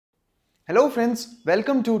Hello friends,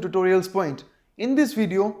 welcome to Tutorials Point. In this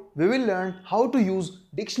video, we will learn how to use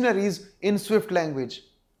dictionaries in Swift language.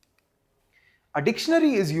 A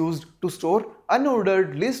dictionary is used to store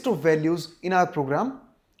unordered list of values in our program.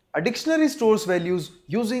 A dictionary stores values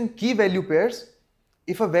using key value pairs.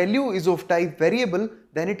 If a value is of type variable,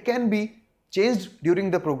 then it can be changed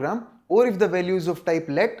during the program, or if the value is of type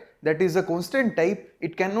let, that is a constant type,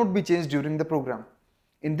 it cannot be changed during the program.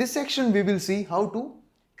 In this section, we will see how to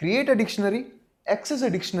create a dictionary, access a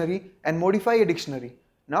dictionary, and modify a dictionary.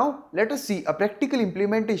 Now, let us see a practical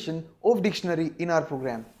implementation of dictionary in our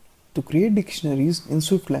program. To create dictionaries in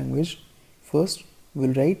Swift language, first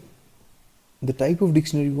we'll write the type of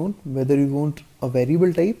dictionary we want, whether we want a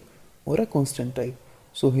variable type or a constant type.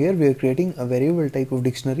 So here we are creating a variable type of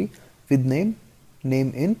dictionary with name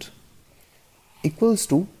int equals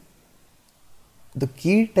to the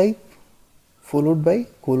key type followed by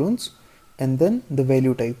colons and then the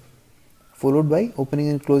value type followed by opening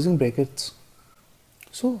and closing brackets.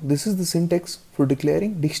 So this is the syntax for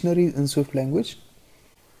declaring dictionaries in Swift language.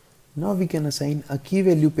 Now we can assign a key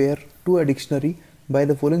value pair to a dictionary by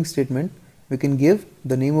the following statement. We can give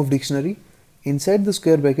the name of dictionary. Inside the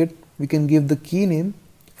square bracket we can give the key name.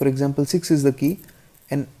 For example, 6 is the key,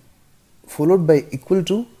 and followed by equal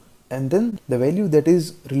to and then the value that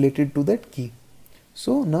is related to that key.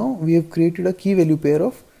 So now we have created a key value pair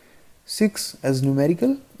of 6 as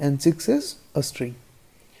numerical and 6 as a string.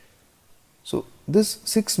 So this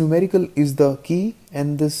 6 numerical is the key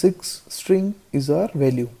and the 6 string is our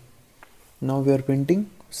value. Now we are printing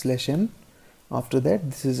 /n. After that,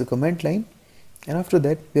 this is a comment line, and after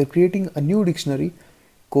that we are creating a new dictionary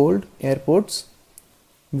called airports,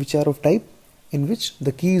 which are of type in which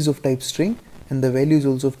the key is of type string and the value is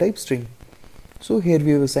also of type string. So here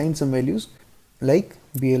we have assigned some values like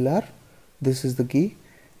BLR, this is the key,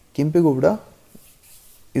 Kempegovda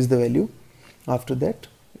is the value. After that,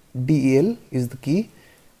 DEL is the key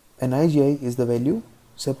and IGI is the value,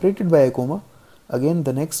 separated by a comma. Again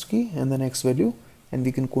the next key and the next value, and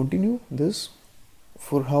we can continue this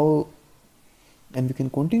for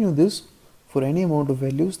any amount of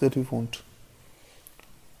values that we want.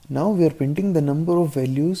 Now we are printing the number of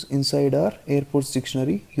values inside our airports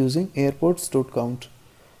dictionary using airports.count.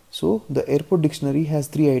 So the airport dictionary has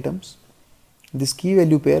 3 items. This key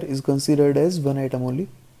value pair is considered as 1 item only.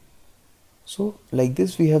 So like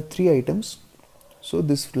this we have 3 items. So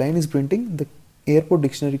this line is printing the airport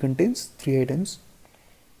dictionary contains 3 items.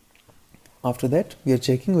 After that we are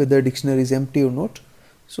checking whether dictionary is empty or not.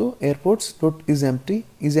 So airports.isEmpty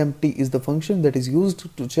is the function that is used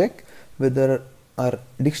to check whether our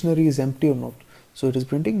dictionary is empty or not. So it is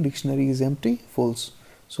printing dictionary is empty, false.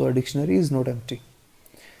 So our dictionary is not empty.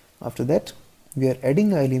 After that we are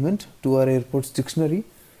adding an element to our airports dictionary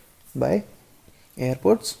by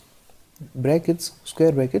airports brackets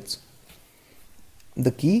square brackets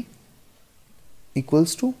the key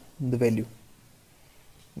equals to the value.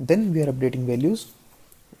 Then we are updating values.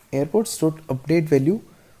 Airports.update value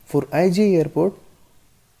for IJ airport.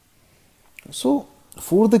 So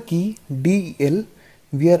for the key DEL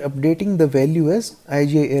we are updating the value as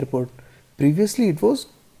IJ airport. Previously it was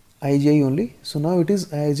IJ only, so now it is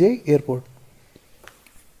IJ airport.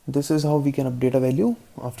 This is how we can update a value.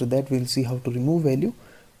 After that we will see how to remove value.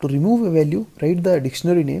 To remove a value, write the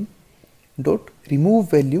dictionary name dot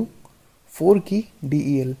remove value for key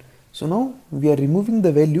DEL. So now we are removing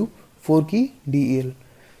the value for key DEL.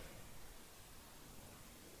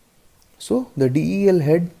 So the DEL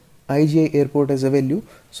had IJ airport as a value,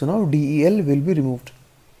 so now DEL will be removed.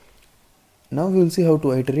 Now we will see how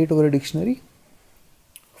to iterate over a dictionary.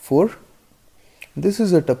 For this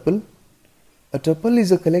is a tuple. A tuple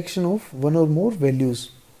is a collection of one or more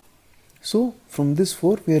values. So from this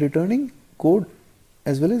for we are returning code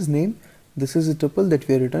as well as name. This is a tuple that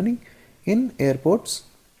we are returning in airports.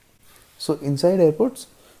 So inside airports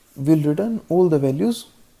we will return all the values.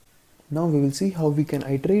 Now we will see how we can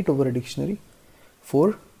iterate over a dictionary.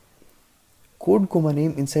 For code comma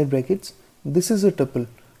name inside brackets, this is a tuple.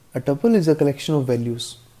 A tuple is a collection of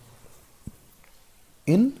values.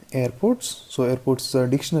 In airports, so airports is a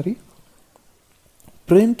dictionary,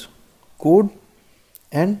 print code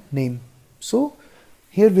and name. So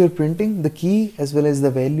here we are printing the key as well as the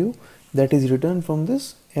value that is returned from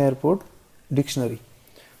this airport dictionary.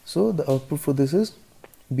 So the output for this is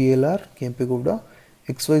BLR Kempegovda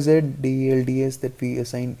XYZ DELDS that we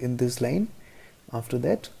assigned in this line. After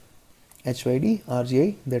that HYD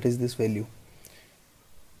RGI, that is this value.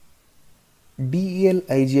 DEL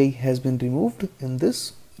IGI has been removed in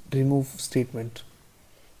this remove statement.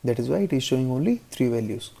 That is why it is showing only 3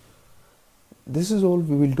 values. This is all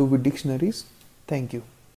we will do with dictionaries. Thank you.